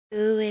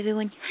Hello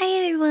everyone. Hi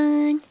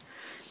everyone.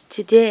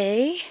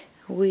 Today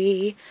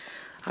we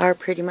are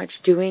pretty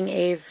much doing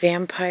a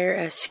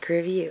vampire-esque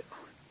review.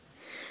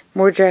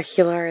 More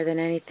Dracula than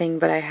anything,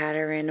 but I had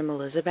a random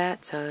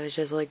Elizabeth, so I was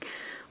just like,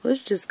 let's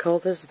just call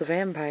this the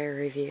vampire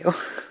review.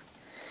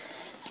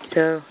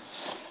 So,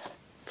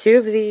 two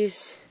of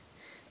these,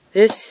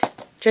 this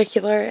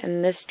Dracula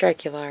and this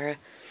Dracula,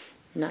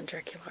 not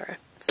Dracula,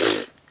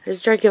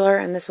 this Dracula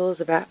and this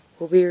Elizabeth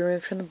will be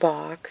removed from the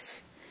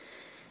box.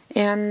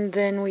 And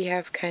then we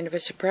have kind of a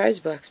surprise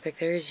box back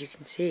there, as you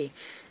can see.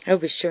 I'll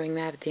be showing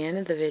that at the end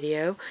of the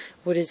video,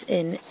 what is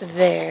in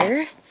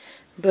there.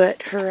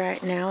 But for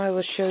right now, I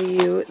will show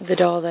you the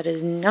doll that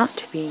is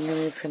not being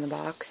removed from the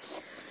box,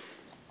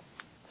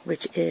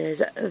 which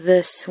is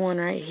this one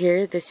right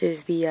here. This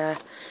is the,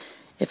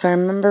 if I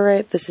remember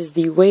right, this is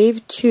the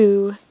Wave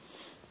 2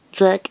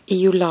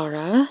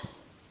 Dracula,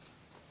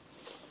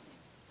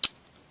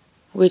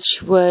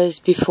 which was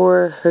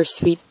before her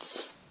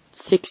sweet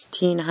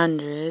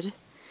 1600,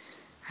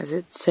 as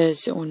it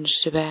says on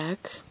the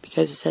back,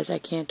 because it says I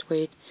can't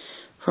wait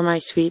for my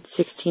sweet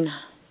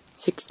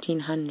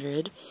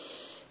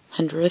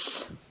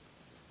 1600th.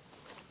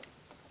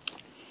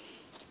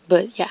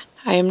 But yeah,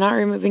 I am not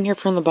removing her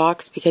from the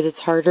box because it's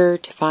harder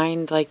to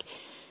find like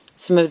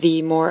some of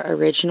the more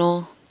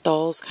original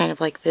dolls kind of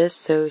like this,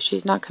 so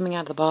she's not coming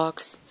out of the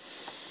box.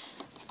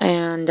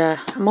 And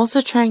I'm also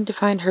trying to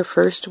find her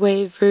first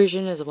wave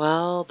version as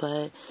well,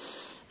 but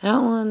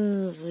that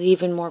one's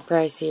even more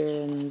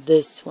pricier than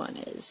this one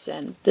is.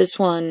 And this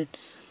one,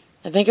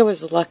 I think I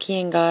was lucky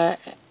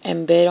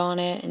and bid on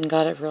it and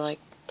got it for like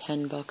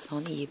 $10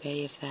 on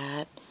eBay, if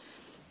that.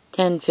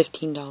 $10,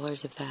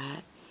 $15 if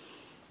that.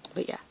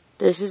 But yeah,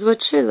 this is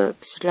what she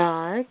looks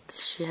like.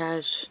 She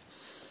has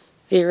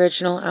the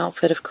original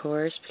outfit, of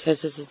course,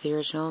 because this is the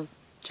original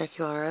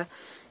Dracula.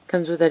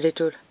 Comes with a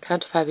little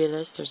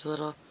counterfabulous.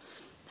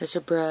 There's a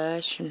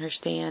brush, and her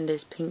stand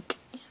is pink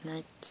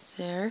right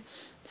there.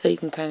 So you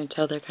can kind of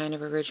tell they're kind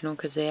of original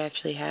because they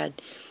actually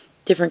had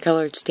different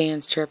colored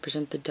stands to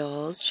represent the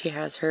dolls. She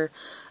has her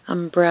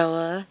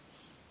umbrella,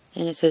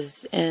 and it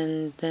says,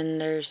 and then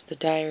there's the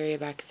diary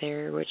back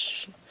there,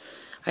 which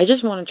I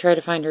just want to try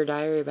to find her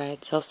diary by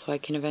itself so I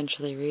can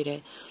eventually read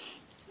it.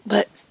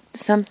 But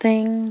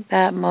something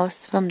that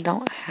most of them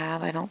don't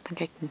have, I don't think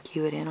I can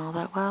cue it in all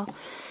that well,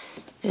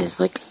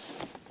 is like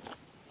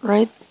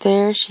right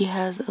there she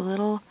has a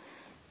little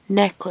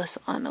necklace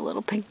on, a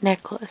little pink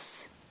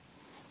necklace.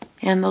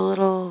 And the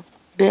little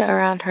bit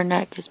around her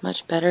neck is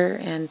much better,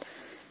 and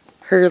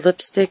her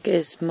lipstick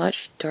is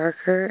much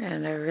darker,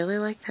 and I really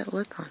like that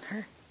look on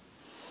her.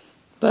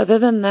 But other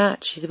than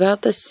that, she's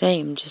about the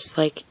same, just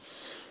like,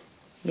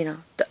 you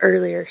know, the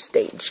earlier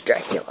stage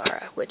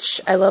Dracula,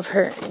 which I love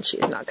her, and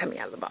she's not coming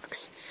out of the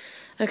box.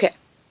 Okay,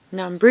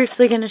 now I'm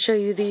briefly going to show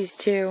you these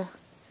two,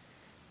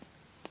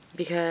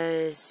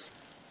 because,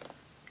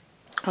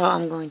 well,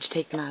 I'm going to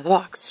take them out of the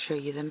box to show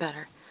you them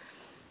better.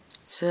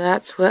 So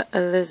that's what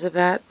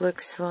Elizabeth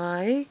looks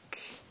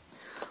like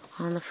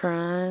on the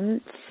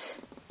front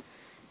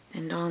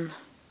and on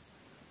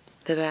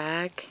the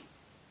back.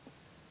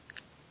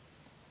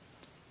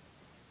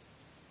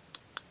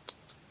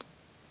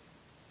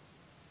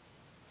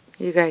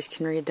 You guys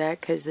can read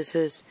that because this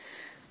is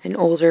an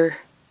older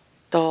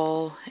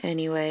doll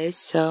anyways,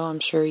 so I'm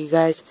sure you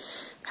guys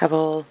have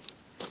all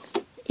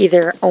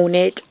either own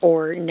it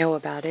or know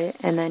about it.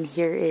 And then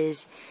here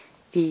is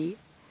the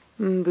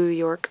Boo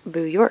York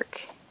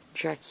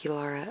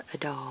Dracula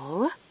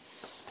doll,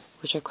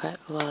 which I quite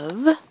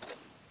love.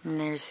 And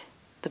there's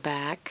the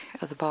back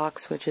of the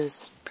box, which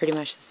is pretty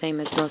much the same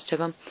as most of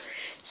them.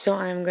 So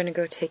I'm going to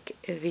go take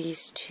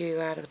these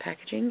two out of the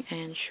packaging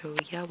and show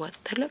you what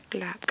they look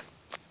like.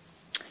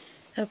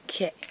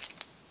 Okay,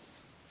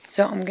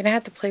 so I'm going to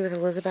have to play with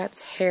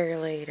Elizabeth's hair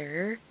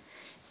later,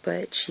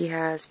 but she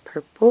has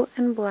purple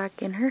and black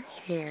in her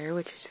hair,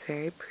 which is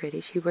very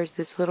pretty. She wears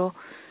this little,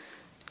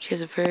 she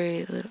has a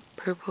very little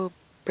purple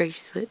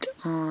bracelet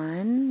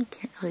on.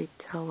 Can't really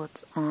tell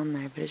what's on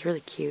there, but it's really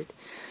cute.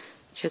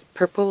 She has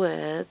purple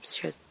lips.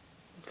 She has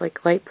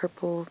like light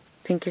purple,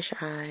 pinkish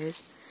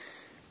eyes.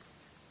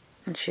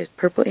 And she has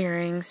purple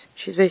earrings.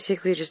 She's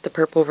basically just the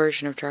purple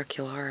version of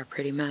Dracula,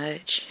 pretty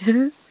much.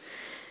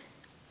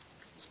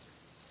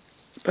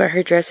 But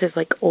her dress is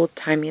like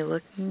old-timey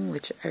looking,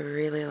 which I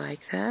really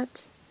like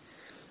that.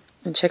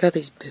 And check out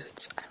these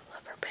boots. I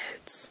love her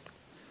boots,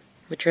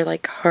 which are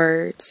like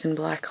hearts and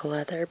black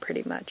leather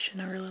pretty much,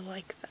 and I really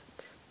like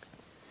that.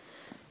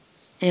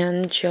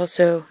 And she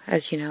also,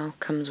 as you know,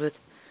 comes with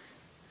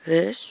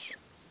this,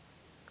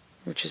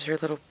 which is her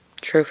little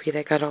trophy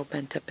that got all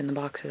bent up in the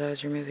box as I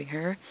was removing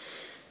her.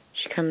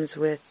 She comes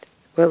with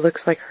what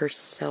looks like her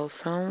cell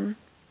phone,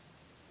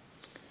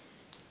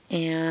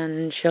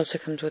 and she also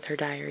comes with her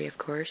diary, of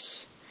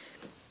course,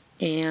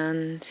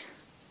 and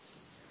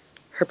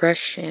her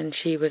brush, and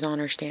she was on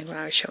her stand when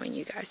I was showing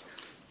you guys.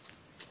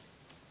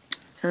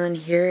 And then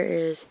here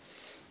is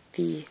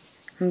the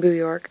Boo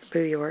York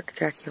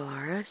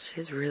Dracula. She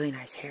has really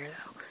nice hair,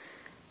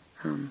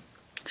 though.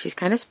 She's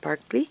kind of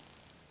sparkly.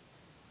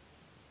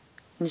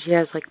 And she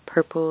has like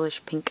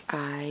purplish pink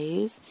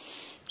eyes.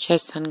 She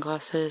has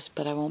sunglasses,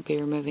 but I won't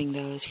be removing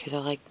those because I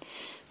like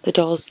the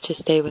dolls to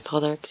stay with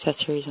all their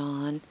accessories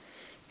on.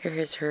 Here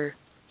is her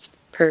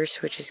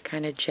purse, which is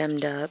kind of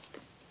gemmed up.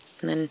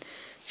 And then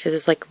she has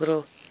this like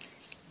little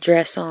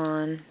dress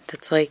on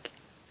that's like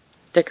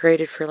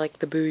decorated for like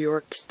the Boo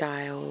York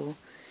style.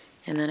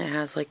 And then it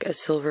has like a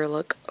silver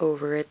look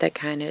over it that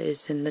kind of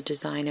is in the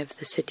design of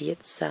the city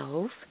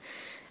itself,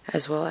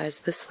 as well as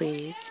the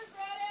sleeves.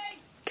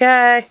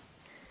 Okay.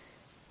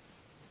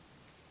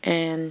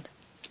 And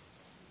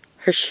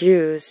her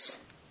shoes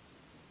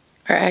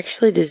are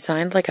actually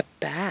designed like a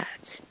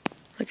bat.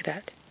 Look at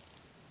that.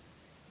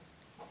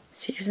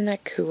 See, isn't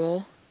that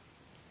cool?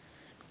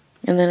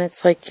 And then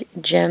it's like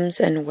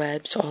gems and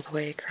webs all the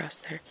way across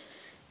there.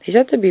 These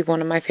have to be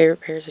one of my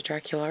favorite pairs of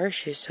Draculaura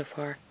shoes so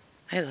far.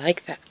 I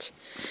like that.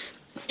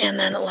 And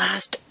then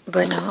last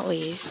but not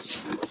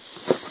least,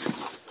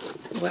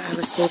 what I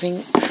was saving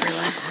for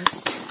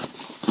last,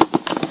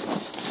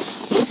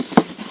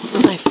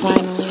 I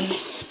finally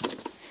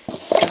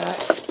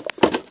got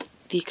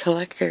the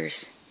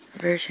collector's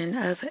version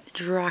of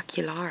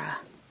Draculaura.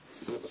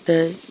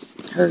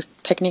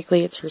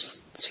 Technically it's her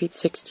Sweet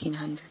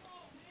 1600.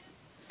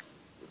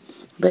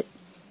 But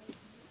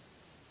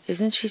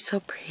isn't she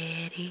so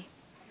pretty?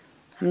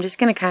 I'm just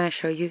going to kind of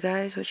show you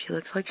guys what she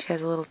looks like. She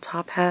has a little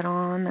top hat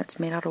on that's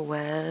made out of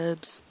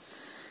webs.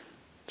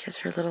 She has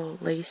her little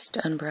laced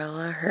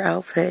umbrella. Her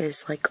outfit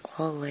is like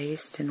all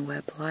laced and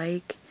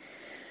web-like.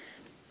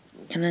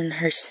 And then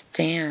her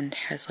stand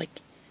has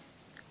like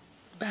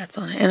bats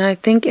on it. And I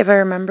think if I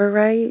remember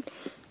right,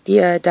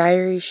 the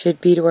diary should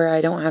be to where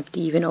I don't have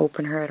to even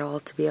open her at all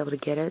to be able to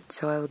get it.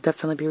 So I will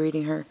definitely be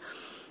reading her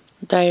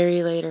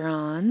diary later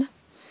on.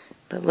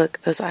 But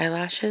look, those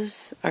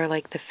eyelashes are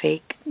like the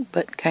fake,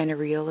 but kind of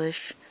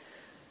realish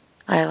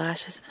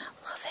eyelashes. And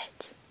I love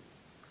it.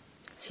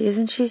 See,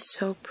 isn't she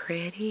so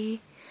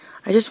pretty?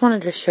 I just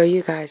wanted to show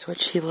you guys what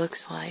she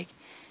looks like.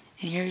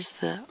 And here's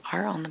the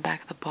art on the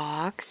back of the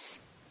box.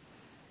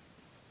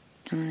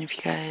 And then if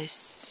you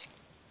guys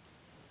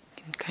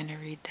can kind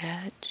of read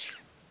that.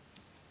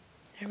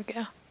 There we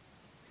go.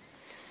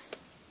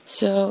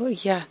 So,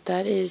 yeah,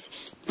 that is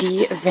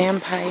the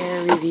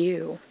vampire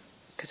review.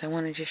 Because I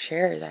wanted to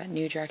share that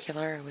new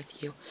Draculaura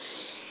with you.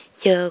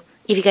 So,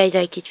 if you guys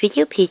like this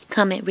video, please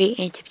comment, rate,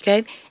 and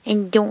subscribe.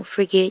 And don't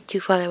forget to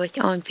follow us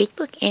on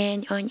Facebook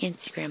and on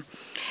Instagram.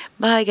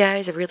 Bye,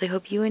 guys. I really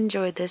hope you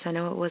enjoyed this. I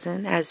know it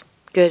wasn't as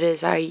good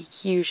as I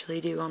usually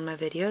do on my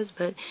videos.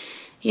 But,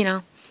 you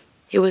know,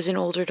 it was an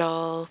older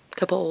doll, a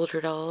couple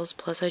older dolls.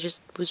 Plus, I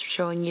just was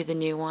showing you the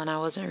new one. I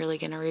wasn't really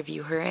going to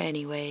review her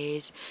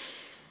anyways.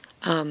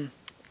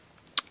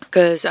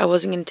 Because I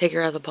wasn't going to take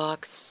her out of the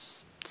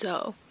box.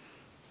 So,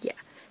 yeah.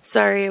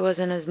 Sorry it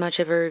wasn't as much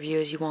of a review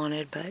as you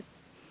wanted, but,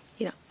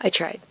 you know, I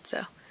tried.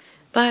 So,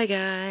 bye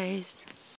guys.